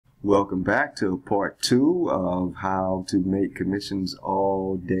Welcome back to part 2 of how to make commissions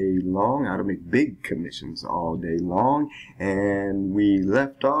all day long, how to make big commissions all day long. And we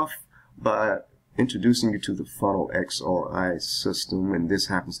left off by introducing you to the Funnel XRI system, and this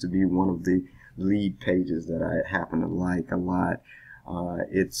happens to be one of the lead pages that I happen to like a lot.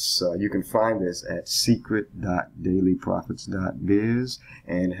 You can find this at secret.dailyprofits.biz,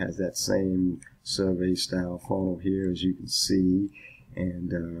 and it has that same survey style funnel here, as you can see.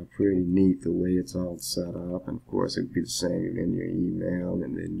 And pretty neat the way it's all set up. And of course it would be the same in your email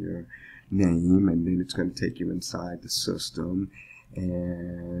and then your name, and then it's going to take you inside the system,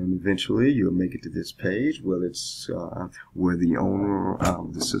 and eventually you'll make it to this page where it's where the owner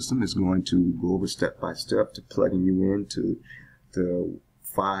of the system is going to go over step by step to plugging you into the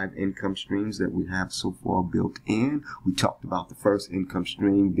 5 income streams that we have so far built in. We talked about the first income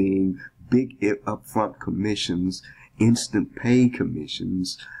stream being big upfront commissions, instant pay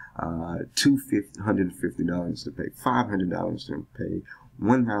commissions, $150 to pay, $500 to pay,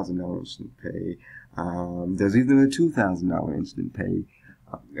 $1,000 to pay. There's even a $2,000 instant pay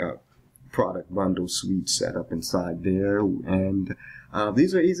product bundle suite set up inside there, and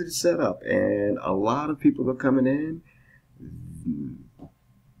these are easy to set up, and a lot of people are coming in.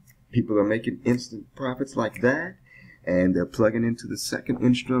 People are making instant profits like that, and they're plugging into the second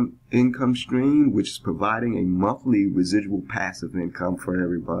income stream, which is providing a monthly residual passive income for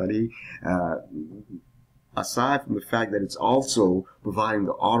everybody. Aside from the fact that it's also providing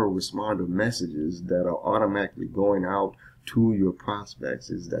the autoresponder messages that are automatically going out to your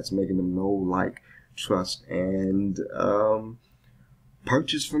prospects, that's making them know, like, trust, and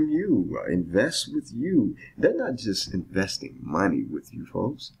purchase from you, invest with you. They're not just investing money with you,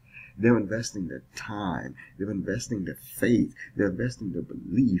 folks. They're investing their time, they're investing their faith, they're investing their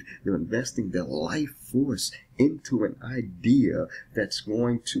belief, they're investing their life force into an idea that's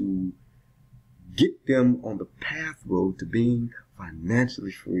going to get them on the path road to being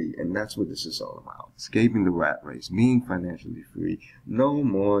financially free. And that's what this is all about. Escaping the rat race, being financially free. No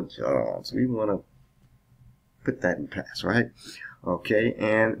more jobs. We want to put that in pass, right? Okay,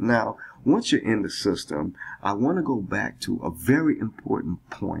 and now once you're in the system, I want to go back to a very important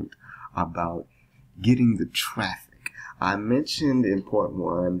point about getting the traffic. I mentioned in part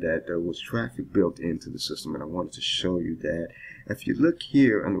 1 that there was traffic built into the system, and I wanted to show you that. If you look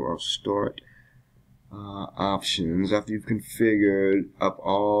here under our start options, after you've configured up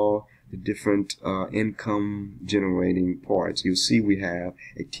all the different income generating parts, you'll see we have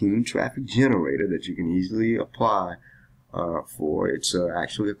a team traffic generator that you can easily apply for. It's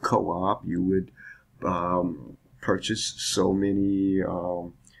actually a co-op. You would purchase so many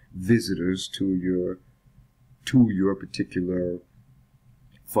visitors to your particular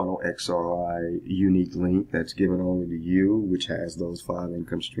Funnel XRI unique link that's given only to you, which has those 5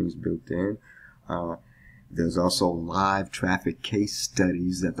 income streams built in. There's also live traffic case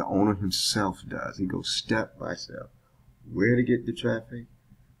studies that the owner himself does. He goes step by step, where to get the traffic,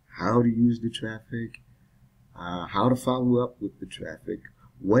 how to use the traffic, how to follow up with the traffic,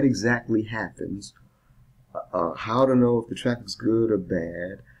 what exactly happens, how to know if the traffic's good or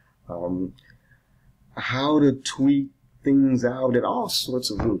bad, how to tweak things out, and all sorts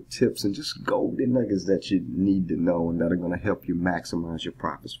of little tips and just golden nuggets that you need to know and that are going to help you maximize your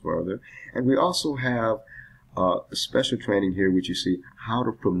profits further. And we also have a special training here, which you see how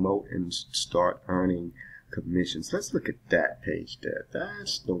to promote and start earning commissions. Let's look at that page there.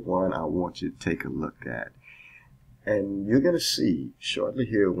 That's the one I want you to take a look at. And you're going to see shortly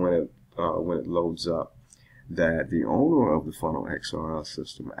here when it loads up that the owner of the Funnel XRI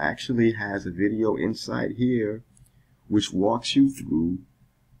system actually has a video inside here which walks you through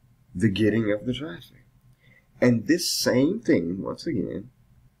the getting of the traffic. And this same thing, once again,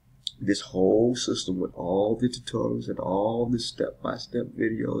 this whole system with all the tutorials and all the step-by-step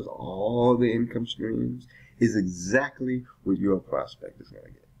videos, all the income streams, is exactly what your prospect is going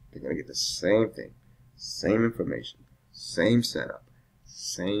to get. They're going to get the same thing, same information, same setup,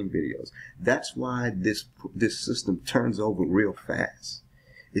 same videos. That's why this system turns over real fast.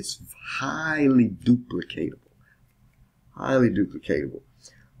 It's highly duplicatable. Highly duplicatable.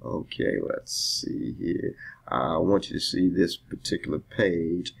 Okay, let's see here. I want you to see this particular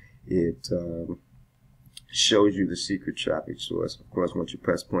page. It shows you the secret traffic source. Of course, once you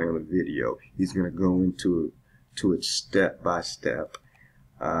press play on the video, he's going to go into it step by step.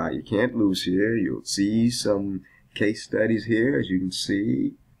 You can't lose here. You'll see some case studies here, as you can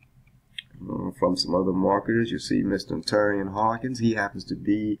see from some other marketers. You see Mr. Turian Hawkins. He happens to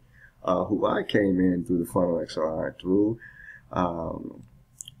be who I came in through the Funnel XRI through.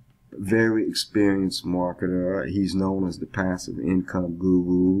 Very experienced marketer. He's known as the passive income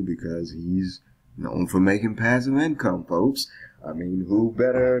guru because he's known for making passive income, folks. I mean, who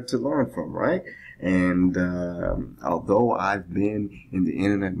better to learn from, right? And although I've been in the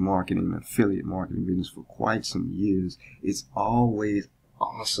internet marketing, affiliate marketing business for quite some years, it's always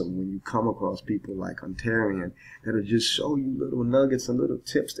awesome when you come across people like Ontarian that'll just show you little nuggets and little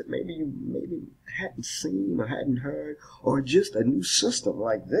tips that maybe you hadn't seen or hadn't heard, or just a new system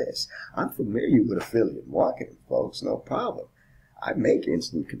like this. I'm familiar with affiliate marketing, folks, no problem. I make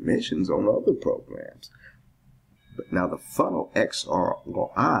instant commissions on other programs. But now the Funnel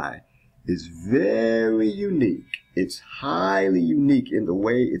XROI is very unique. It's highly unique in the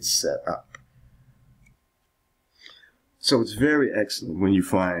way it's set up. So it's very excellent when you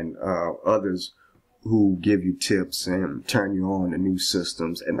find others who give you tips and turn you on to new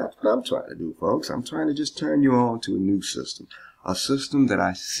systems. And that's what I'm trying to do, folks. I'm trying to just turn you on to a new system. A system that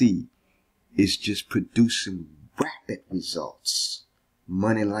I see is just producing rapid results.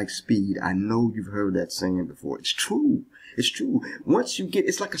 Money like speed. I know you've heard that saying before. It's true. It's true. Once you get,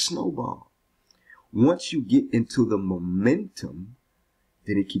 it's like a snowball. Once you get into the momentum,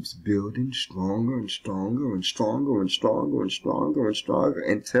 then it keeps building stronger and stronger and stronger and stronger and stronger and stronger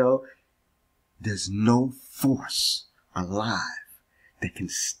until there's no force alive that can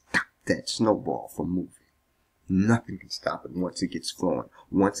stop that snowball from moving. Nothing can stop it once it gets flowing,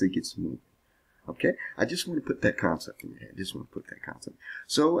 once it gets moving. Okay? I just want to put that concept in your head.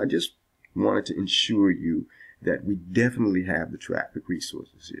 So I just wanted to ensure you that we definitely have the traffic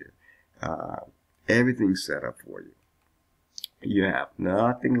resources here. Everything's set up for you. You have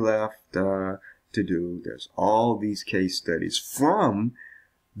nothing left to do. There's all these case studies from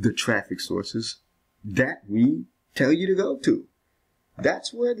the traffic sources that we tell you to go to.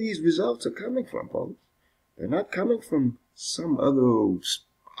 That's where these results are coming from, folks. They're not coming from some other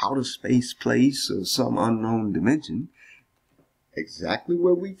outer space place or some unknown dimension. Exactly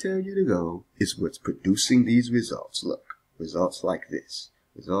where we tell you to go is what's producing these results. Look, results like this,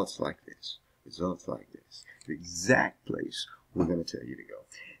 results like this, results like this. The exact place we're going to tell you to go.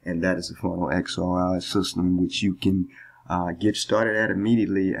 And that is the Funnel XRI system, which you can get started at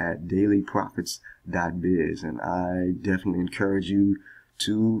immediately at dailyprofits.biz. And I definitely encourage you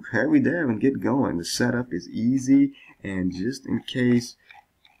to hurry there and get going. The setup is easy, and just in case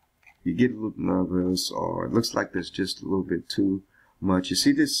you get a little nervous or it looks like there's just a little bit too much, you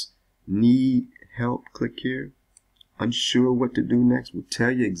see this need help, click here. Unsure what to do next, we'll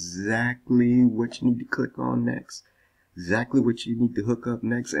tell you exactly what you need to click on next. Exactly what you need to hook up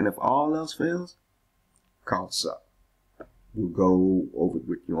next. And if all else fails, call us up. We'll go over it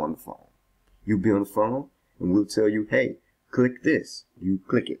with you on the phone. You'll be on the phone and we'll tell you, hey, click this. You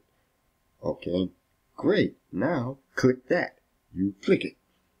click it. Okay, great. Now click that. You click it.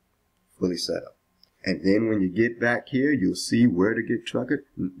 Fully set up. And then when you get back here, you'll see where to get traffic.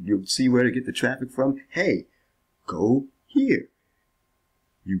 You'll see where to get the traffic from. Hey, go here.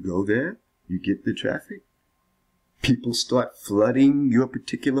 You go there. You get the traffic. People start flooding your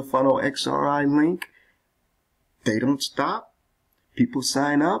particular Funnel XRI link. They don't stop. People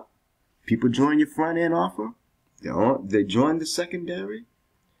sign up. People join your front end offer. They join the secondary.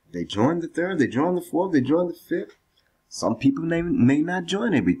 They join the third. They join the fourth. They join the fifth. Some people may not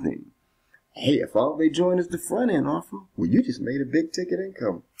join everything. Hey, if all they join is the front end offer, well, you just made a big ticket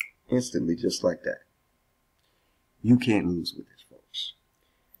income instantly, just like that. You can't lose with this, folks.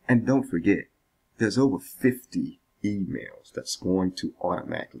 And don't forget, there's over 50 emails that's going to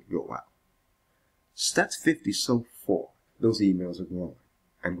automatically go out. So that's 50 so far. Those emails are growing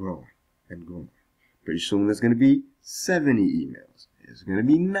and growing and growing. Pretty soon there's going to be 70 emails. There's going to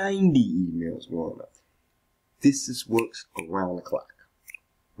be 90 emails going up. This works around the clock.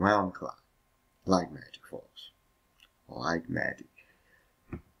 Round the clock. Like magic, folks. Like magic.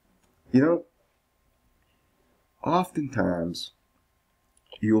 You know, oftentimes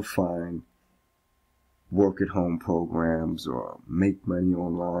you'll find work at home programs or make money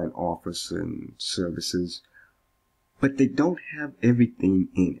online offers and services, but they don't have everything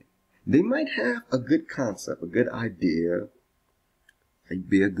in it. They might have a good concept, a good idea, might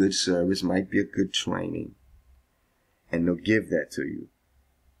be a good service, might be a good training, and they'll give that to you.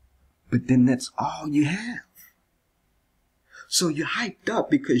 But then that's all you have. So you're hyped up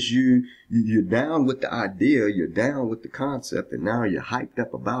because you're down with the idea, you're down with the concept, and now you're hyped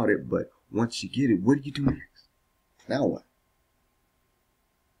up about it, but once you get it, what do you do next? Now what?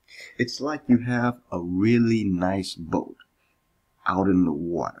 It's like you have a really nice boat out in the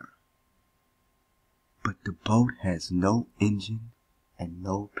water, but the boat has no engine and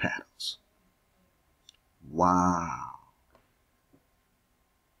no paddles. Wow.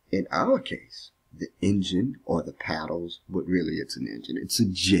 In our case, the engine or the paddles, but really it's an engine. It's a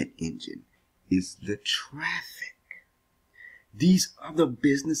jet engine. Is the traffic. These other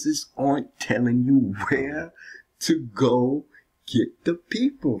businesses aren't telling you where to go get the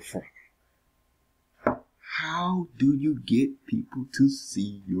people from. How do you get people to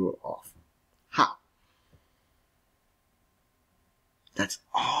see your offer? How? That's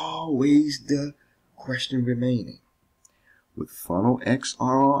always the question remaining. With Funnel X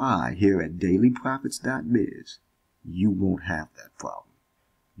ROI here at dailyprofits.biz, you won't have that problem.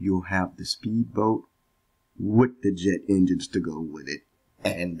 You'll have the speedboat with the jet engines to go with it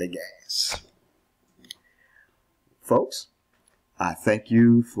and the gas. Folks, I thank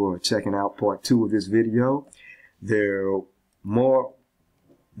you for checking out part 2 of this video. There will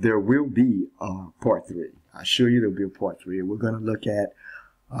be part 3. I assure you there'll be a part 3. We're going to look at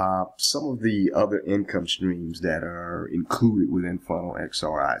some of the other income streams that are included within Funnel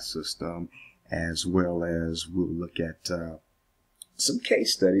XRI system, as well as we'll look at some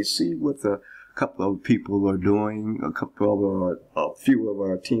case studies, see what a couple of people are doing, a few of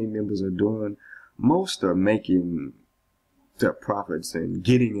our team members are doing. Most are making their profits and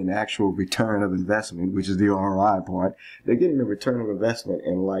getting an actual return of investment, which is the ROI part. They're getting a return of investment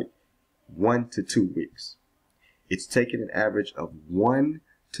in like 1 to 2 weeks. It's taken an average of 1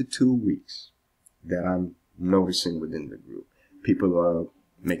 to 2 weeks that I'm noticing within the group. People are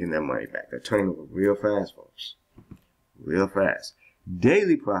making their money back. They're turning over real fast, folks. Real fast.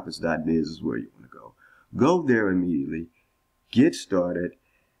 Dailyprofits.biz is where you want to go. Go there immediately. Get started.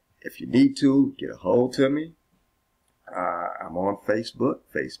 If you need to, get a hold to me. I'm on Facebook,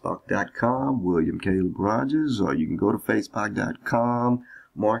 facebook.com, William Caleb Rogers, or you can go to facebook.com,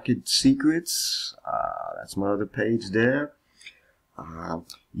 Market Secrets. That's my other page there.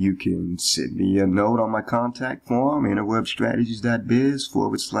 You can send me a note on my contact form,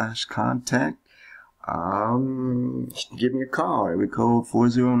 interwebstrategies.biz/contact. Give me a call. Area code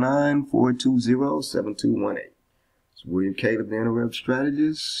 409-420-7218. It's William Caleb, the Interweb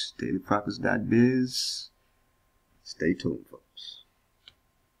Strategist, dailyprofits.biz. Stay tuned, folks.